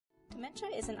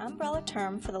Dementia is an umbrella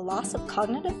term for the loss of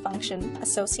cognitive function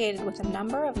associated with a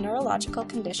number of neurological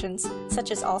conditions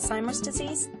such as Alzheimer's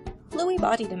disease, Lewy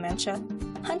body dementia,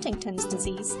 Huntington's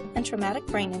disease, and traumatic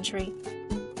brain injury.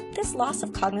 This loss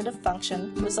of cognitive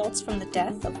function results from the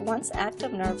death of once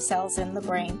active nerve cells in the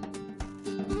brain.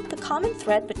 The common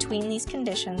thread between these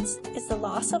conditions is the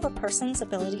loss of a person's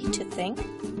ability to think,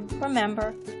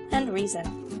 remember, and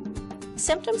reason.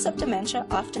 Symptoms of dementia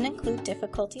often include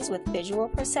difficulties with visual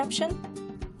perception,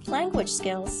 language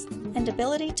skills, and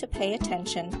ability to pay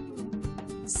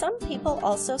attention. Some people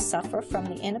also suffer from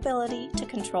the inability to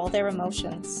control their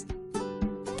emotions.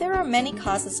 There are many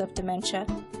causes of dementia.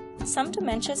 Some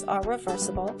dementias are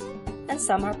reversible, and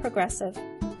some are progressive.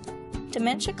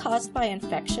 Dementia caused by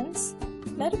infections,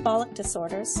 metabolic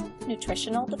disorders,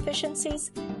 nutritional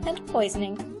deficiencies, and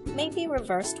poisoning may be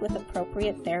reversed with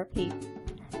appropriate therapy.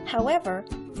 However,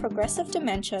 progressive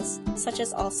dementias such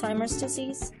as Alzheimer's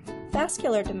disease,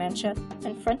 vascular dementia,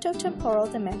 and frontotemporal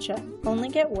dementia only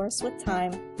get worse with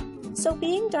time. So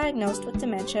being diagnosed with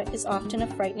dementia is often a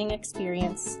frightening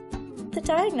experience. The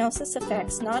diagnosis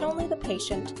affects not only the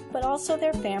patient, but also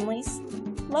their families,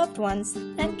 loved ones,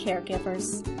 and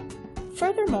caregivers.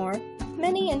 Furthermore,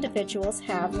 many individuals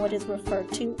have what is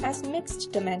referred to as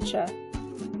mixed dementia,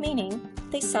 meaning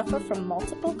they suffer from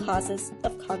multiple causes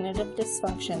of cognitive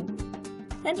dysfunction,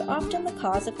 and often the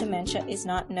cause of dementia is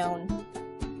not known.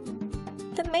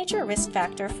 The major risk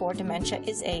factor for dementia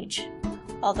is age.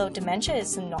 Although dementia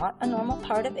is not a normal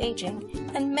part of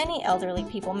aging, and many elderly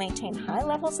people maintain high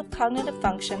levels of cognitive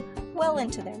function well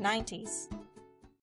into their 90s.